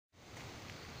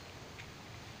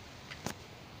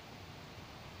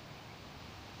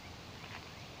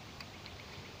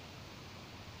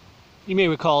You may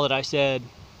recall that I said,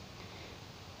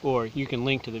 or you can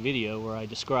link to the video where I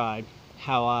describe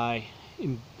how I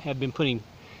have been putting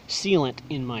sealant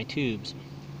in my tubes.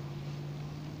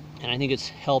 And I think it's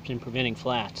helped in preventing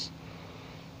flats.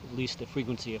 At least the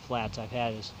frequency of flats I've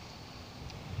had is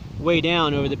way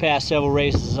down over the past several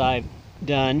races I've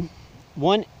done.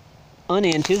 One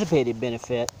unanticipated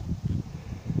benefit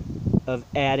of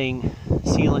adding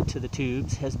sealant to the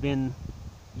tubes has been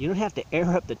you don't have to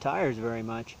air up the tires very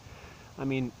much. I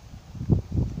mean,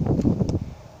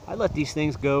 I let these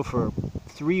things go for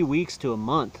 3 weeks to a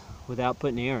month without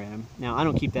putting air in them. Now, I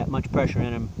don't keep that much pressure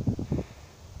in them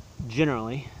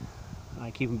generally.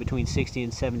 I keep them between 60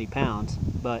 and 70 pounds,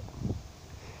 but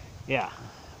yeah,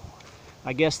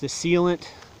 I guess the sealant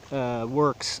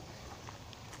works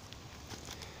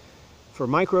for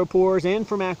micropores and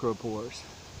for macropores,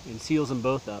 and seals them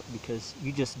both up, because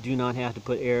you just do not have to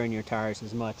put air in your tires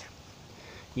as much,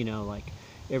 you know, like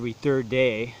every third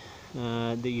day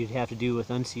that you'd have to do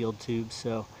with unsealed tubes.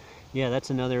 So yeah, that's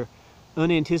another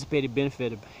unanticipated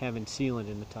benefit of having sealant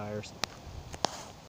in the tires.